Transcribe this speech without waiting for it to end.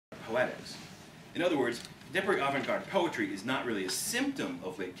poetics. In other words, contemporary avant-garde poetry is not really a symptom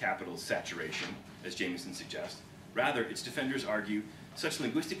of late capital's saturation, as Jameson suggests. Rather, its defenders argue such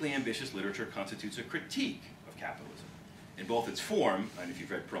linguistically ambitious literature constitutes a critique of capitalism. In both its form, and if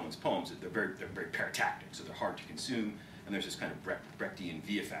you've read Perelman's poems, they're very paratactic, so they're hard to consume, and there's this kind of Brechtian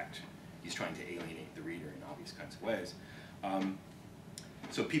V-effect. He's trying to alienate the reader in obvious kinds of ways.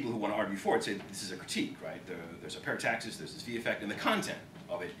 So people who want to argue for it say this is a critique, right? There's a parataxis, there's this V-effect, and the content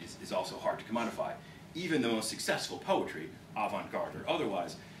of it is also hard to commodify. Even the most successful poetry, avant-garde or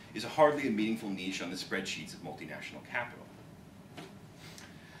otherwise, is hardly a meaningful niche on the spreadsheets of multinational capital.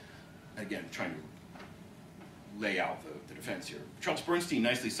 Again, trying to lay out the defense here. Charles Bernstein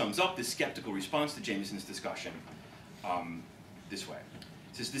nicely sums up this skeptical response to Jameson's discussion this way.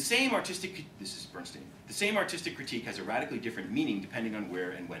 It says, this is Bernstein, the same artistic critique has a radically different meaning depending on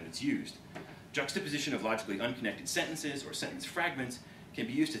where and when it's used. Juxtaposition of logically unconnected sentences or sentence fragments can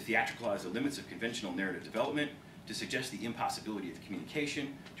be used to theatricalize the limits of conventional narrative development, to suggest the impossibility of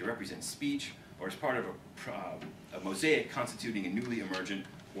communication, to represent speech, or as part of a mosaic constituting a newly emergent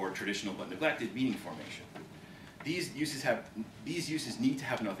or traditional but neglected meaning formation. These uses need to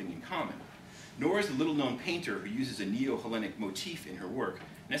have nothing in common. Nor is the little-known painter who uses a neo-Hellenic motif in her work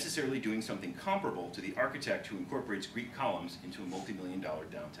necessarily doing something comparable to the architect who incorporates Greek columns into a multi-million-dollar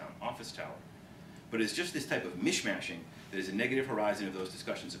downtown office tower. But it's just this type of mishmashing that is a negative horizon of those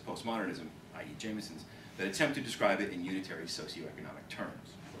discussions of postmodernism, i.e. Jameson's, that attempt to describe it in unitary socioeconomic terms.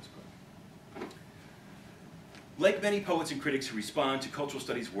 Like many poets and critics who respond to cultural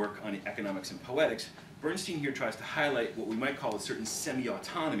studies work on economics and poetics, Bernstein here tries to highlight what we might call a certain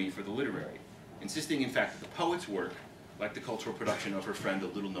semi-autonomy for the literary, insisting in fact that the poet's work, like the cultural production of her friend the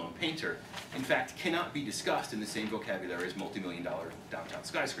little-known painter, in fact cannot be discussed in the same vocabulary as multi-million-dollar downtown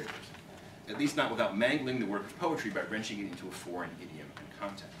skyscrapers, at least not without mangling the work of poetry by wrenching it into a foreign idiom and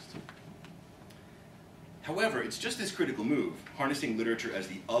context. However, it's just this critical move, harnessing literature as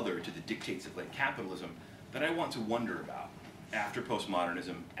the other to the dictates of late capitalism, that I want to wonder about after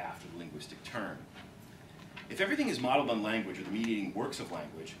postmodernism, after the linguistic turn. If everything is modeled on language or the mediating works of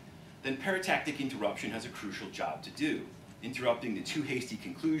language, then paratactic interruption has a crucial job to do, interrupting the too hasty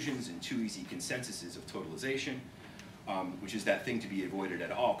conclusions and too easy consensuses of totalization, which is that thing to be avoided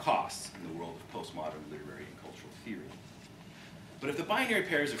at all costs in the world of postmodern literary and cultural theory. But if the binary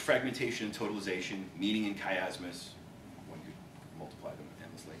pairs of fragmentation and totalization, meaning and chiasmus, one could multiply them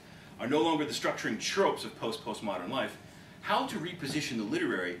endlessly, are no longer the structuring tropes of postmodern life, how to reposition the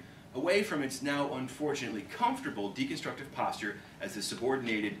literary away from its now unfortunately comfortable deconstructive posture as the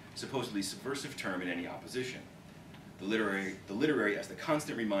subordinated, supposedly subversive term in any opposition. The literary as the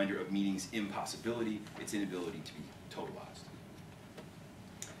constant reminder of meaning's impossibility, its inability to be totalized.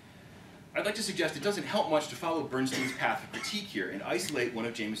 I'd like to suggest it doesn't help much to follow Bernstein's path of critique here and isolate one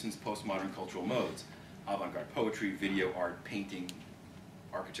of Jameson's postmodern cultural modes, avant-garde poetry, video art, painting,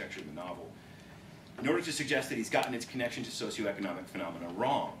 architecture, the novel, in order to suggest that he's gotten its connection to socioeconomic phenomena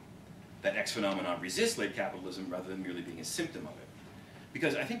wrong, that X phenomenon resists late capitalism rather than merely being a symptom of it.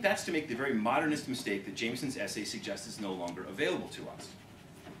 Because I think that's to make the very modernist mistake that Jameson's essay suggests is no longer available to us.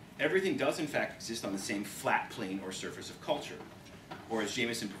 Everything does in fact exist on the same flat plane or surface of culture. Or as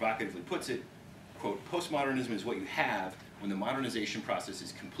Jameson provocatively puts it, quote, postmodernism is what you have when the modernization process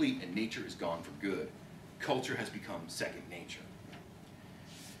is complete and nature is gone for good. Culture has become second nature.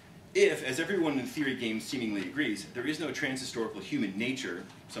 If, as everyone in theory games seemingly agrees, there is no transhistorical human nature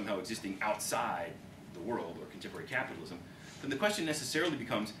somehow existing outside the world or contemporary capitalism, then the question necessarily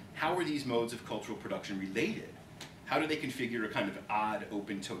becomes, how are these modes of cultural production related? How do they configure a kind of odd,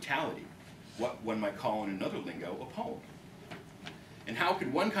 open totality? What one might call in another lingo, a poem. And how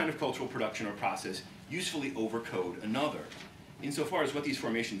could one kind of cultural production or process usefully overcode another? Insofar as what these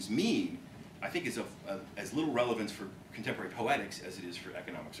formations mean, I think is of as little relevance for contemporary poetics as it is for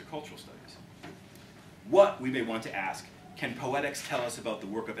economics or cultural studies. What, we may want to ask, can poetics tell us about the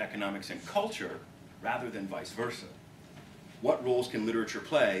work of economics and culture rather than vice versa? What roles can literature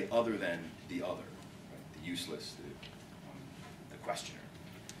play other than the other, right? The useless, the questioner?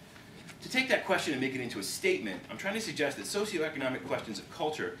 To take that question and make it into a statement, I'm trying to suggest that socioeconomic questions of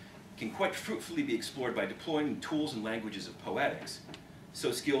culture can quite fruitfully be explored by deploying the tools and languages of poetics,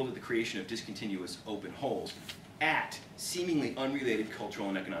 so skilled at the creation of discontinuous open holes, at seemingly unrelated cultural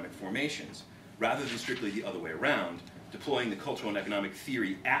and economic formations, rather than strictly the other way around, deploying the cultural and economic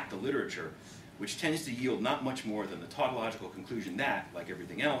theory at the literature, which tends to yield not much more than the tautological conclusion that, like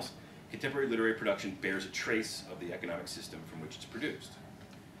everything else, contemporary literary production bears a trace of the economic system from which it's produced.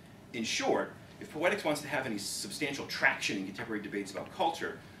 In short, if poetics wants to have any substantial traction in contemporary debates about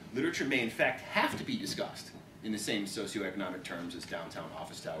culture, literature may in fact have to be discussed in the same socioeconomic terms as downtown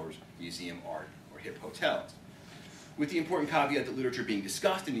office towers, museum art, or hip hotels. With the important caveat that literature being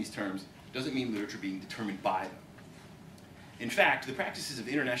discussed in these terms doesn't mean literature being determined by them. In fact, the practices of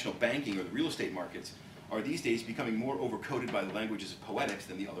international banking or the real estate markets are these days becoming more overcoated by the languages of poetics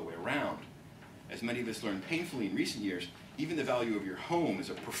than the other way around. As many of us learned painfully in recent years, even the value of your home is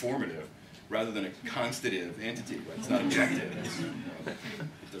a performative rather than a constative entity. Right? It's not objective.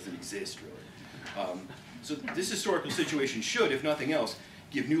 It doesn't exist, really. So this historical situation should, if nothing else,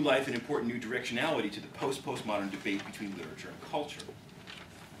 give new life and important new directionality to the post-postmodern debate between literature and culture.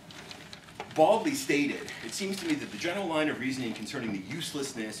 Baldly stated, it seems to me that the general line of reasoning concerning the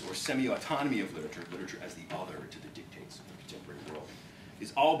uselessness or semi-autonomy of literature, literature as the other to the dictates of the contemporary world,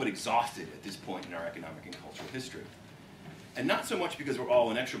 is all but exhausted at this point in our economic and cultural history. And not so much because we're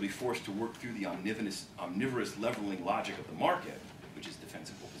all inexorably forced to work through the omnivorous leveling logic of the market, which is a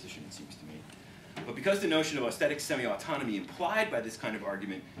defensible position, it seems to me, but because the notion of aesthetic semi-autonomy implied by this kind of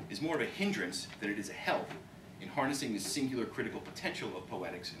argument is more of a hindrance than it is a help in harnessing the singular critical potential of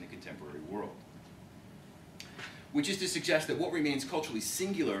poetics in the contemporary world. Which is to suggest that what remains culturally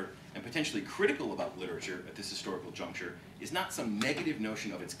singular and potentially critical about literature at this historical juncture is not some negative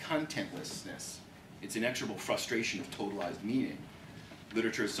notion of its contentlessness, its inexorable frustration of totalized meaning.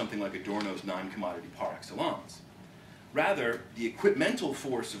 Literature is something like Adorno's non-commodity par excellence. Rather, the equipmental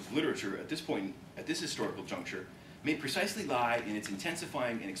force of literature at this point, at this historical juncture, may precisely lie in its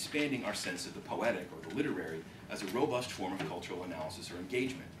intensifying and expanding our sense of the poetic or the literary as a robust form of cultural analysis or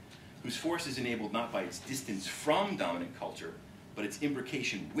engagement, whose force is enabled not by its distance from dominant culture, but its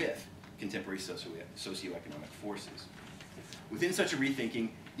imbrication with contemporary socioeconomic forces. Within such a rethinking,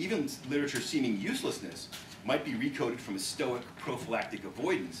 even literature's seeming uselessness might be recoded from a stoic prophylactic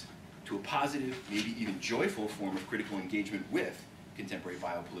avoidance to a positive, maybe even joyful form of critical engagement with contemporary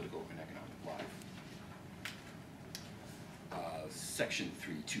biopolitical and economic life. Section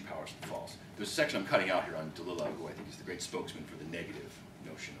 3, Two Powers and False. There's a section I'm cutting out here on Delilla, who I think is the great spokesman for the negative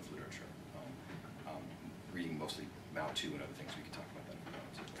notion of literature. Reading mostly Mao Tzu and other things, we can talk about that if we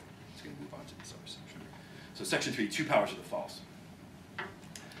want. So it's going to move on to this other section. So section 3, Two Powers of the False.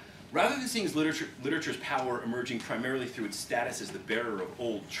 Rather than seeing literature's power emerging primarily through its status as the bearer of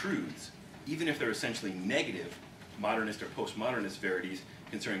old truths, even if they're essentially negative, modernist or postmodernist verities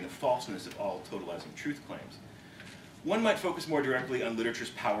concerning the falseness of all totalizing truth claims, one might focus more directly on literature's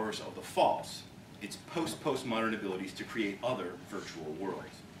powers of the false, its post-postmodern abilities to create other virtual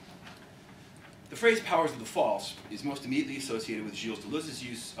worlds. The phrase powers of the false is most immediately associated with Gilles Deleuze's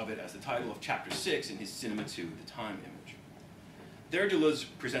use of it as the title of chapter 6 in his Cinema 2, The Time Image. There, Deleuze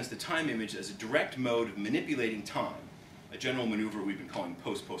presents the time image as a direct mode of manipulating time, a general maneuver we've been calling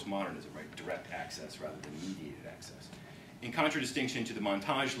post-postmodernism, right? Direct access rather than mediated access. In contradistinction to the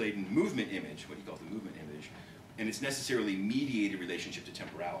montage-laden movement image, what he calls the movement image, and its necessarily mediated relationship to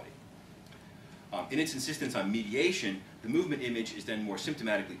temporality. In its insistence on mediation, the movement image is then more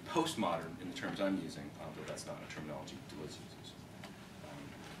symptomatically postmodern in the terms I'm using, but that's not a terminology Deleuze uses.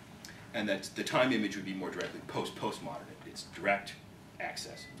 And that the time image would be more directly postmodern. It's direct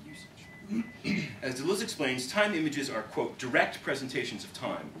access and usage. As Deleuze explains, time images are, quote, direct presentations of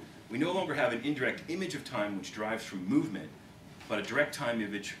time. We no longer have an indirect image of time which derives from movement, but a direct time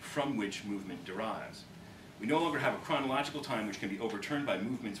image from which movement derives. We no longer have a chronological time which can be overturned by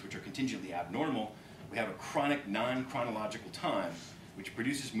movements which are contingently abnormal. We have a chronic, non-chronological time which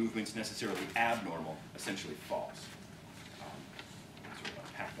produces movements necessarily abnormal, essentially false. Sort of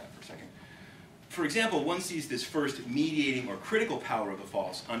unpack that for a second. For example, one sees this first mediating or critical power of the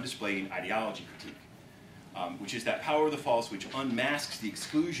false on display in ideology critique, which is that power of the false which unmasks the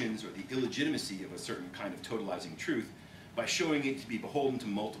exclusions or the illegitimacy of a certain kind of totalizing truth by showing it to be beholden to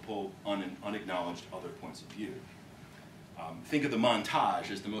multiple unacknowledged other points of view. Think of the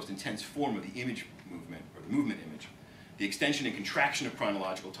montage as the most intense form of the image movement, or the movement image, the extension and contraction of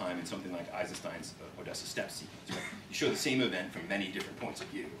chronological time in something like Eisenstein's Odessa step sequence. Right? You show the same event from many different points of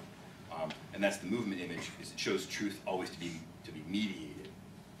view. And that's the movement image, is it shows truth always to be mediated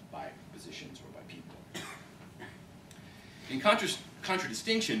by positions or by people. In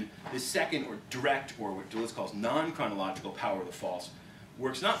contradistinction, this second or direct, or what Deleuze calls non-chronological power of the false,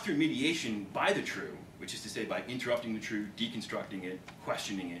 works not through mediation by the true, which is to say by interrupting the true, deconstructing it,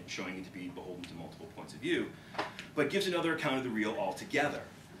 questioning it, showing it to be beholden to multiple points of view, but gives another account of the real altogether,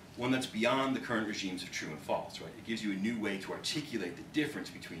 one that's beyond the current regimes of true and false, right? It gives you a new way to articulate the difference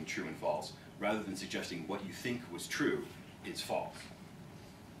between true and false, rather than suggesting what you think was true is false.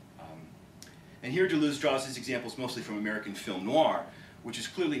 And here Deleuze draws his examples mostly from American film noir, which is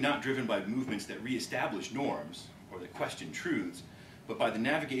clearly not driven by movements that reestablish norms or that question truths, but by the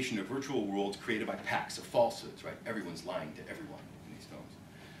navigation of virtual worlds created by packs of falsehoods, right? Everyone's lying to everyone in these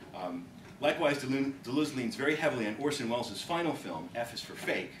films. Likewise, Deleuze leans very heavily on Orson Welles' final film, F is for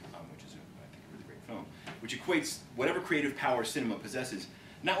Fake, which is, I think, a really great film, which equates whatever creative power cinema possesses,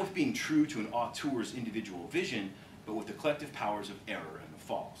 not with being true to an auteur's individual vision, but with the collective powers of error and the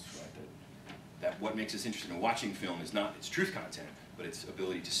false, right? That what makes us interested in watching film is not its truth content, but its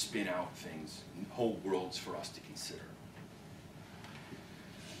ability to spin out things, whole worlds for us to consider.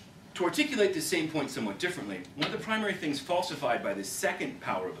 To articulate this same point somewhat differently, one of the primary things falsified by this second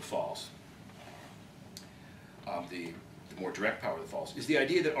power of the false, the more direct power of the false, is the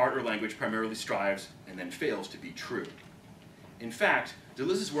idea that art or language primarily strives and then fails to be true. In fact,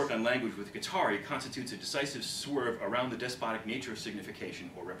 Deleuze's work on language with Guattari constitutes a decisive swerve around the despotic nature of signification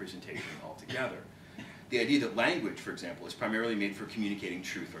or representation altogether. The idea that language, for example, is primarily made for communicating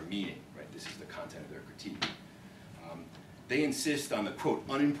truth or meaning, right? This is the content of their critique. They insist on the, quote,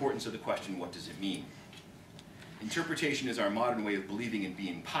 unimportance of the question, what does it mean? Interpretation is our modern way of believing and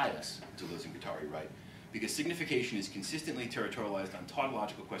being pious, Deleuze and Guattari write, because signification is consistently territorialized on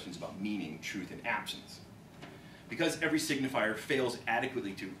tautological questions about meaning, truth, and absence. Because every signifier fails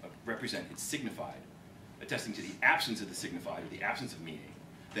adequately to represent its signified, attesting to the absence of the signified or the absence of meaning,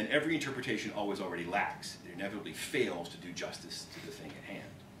 then every interpretation always already lacks. It inevitably fails to do justice to the thing at hand.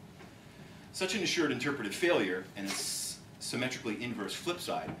 Such an assured interpretive failure, and its symmetrically inverse flip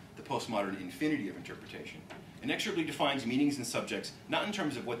side, the postmodern infinity of interpretation, inexorably defines meanings and subjects not in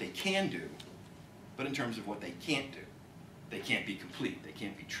terms of what they can do, but in terms of what they can't do. They can't be complete, they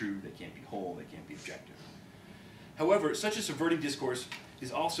can't be true, they can't be whole, they can't be objective. However, such a subverting discourse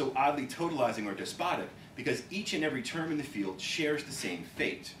is also oddly totalizing or despotic because each and every term in the field shares the same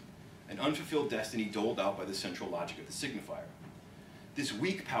fate, an unfulfilled destiny doled out by the central logic of the signifier. This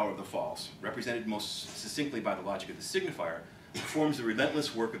weak power of the false, represented most succinctly by the logic of the signifier, performs the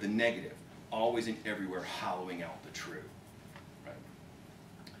relentless work of the negative, always and everywhere hollowing out the true. Right?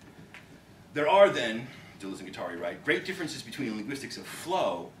 There are then, Deleuze and Guattari write, great differences between linguistics of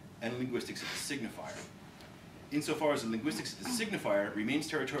flow and linguistics of the signifier. Insofar as the linguistics of the signifier remains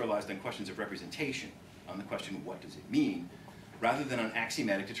territorialized on questions of representation, on the question, what does it mean, rather than on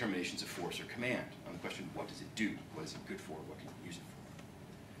axiomatic determinations of force or command, on the question, what does it do, what is it good for, what can you use it for.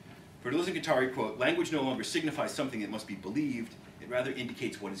 For Deleuze and Guattari, quote, language no longer signifies something that must be believed, it rather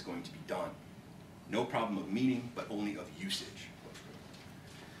indicates what is going to be done. No problem of meaning, but only of usage.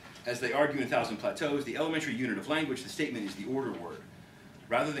 As they argue in Thousand Plateaus, the elementary unit of language, the statement is the order word.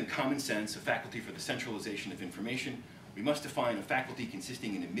 Rather than common sense, a faculty for the centralization of information, we must define a faculty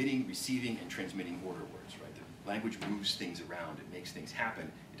consisting in emitting, receiving, and transmitting order words. Right? The language moves things around, it makes things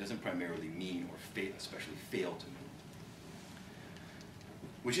happen. It doesn't primarily mean or especially fail to mean.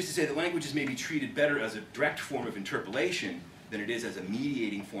 Which is to say that languages may be treated better as a direct form of interpolation than it is as a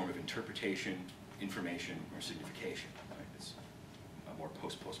mediating form of interpretation, information, or signification. Right? It's a more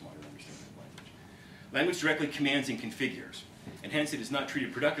postmodern understanding of language. Language directly commands and configures, and hence it is not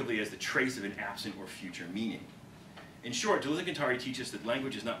treated productively as the trace of an absent or future meaning. In short, Deleuze and Guattari teach us that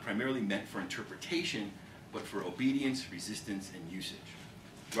language is not primarily meant for interpretation, but for obedience, resistance, and usage.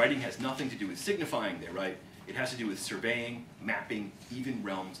 Writing has nothing to do with signifying, they write. It has to do with surveying, mapping, even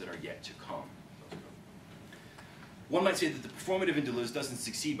realms that are yet to come. One might say that the performative in Deleuze doesn't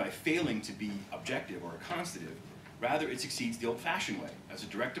succeed by failing to be objective or a constative. Rather, it succeeds the old-fashioned way, as a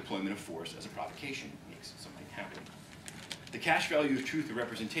direct deployment of force as a provocation makes something happen. The cash value of truth or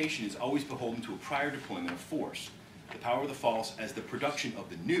representation is always beholden to a prior deployment of force, the power of the false as the production of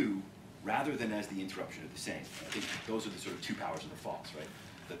the new, rather than as the interruption of the same. I think those are the sort of two powers of the false, right?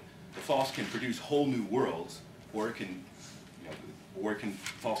 The false can produce whole new worlds, or it can, or it can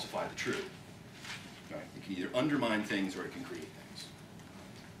falsify the true. Right? It can either undermine things or it can create things.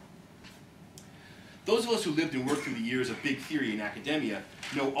 Those of us who lived and worked through the years of big theory in academia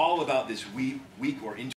know all about this weak or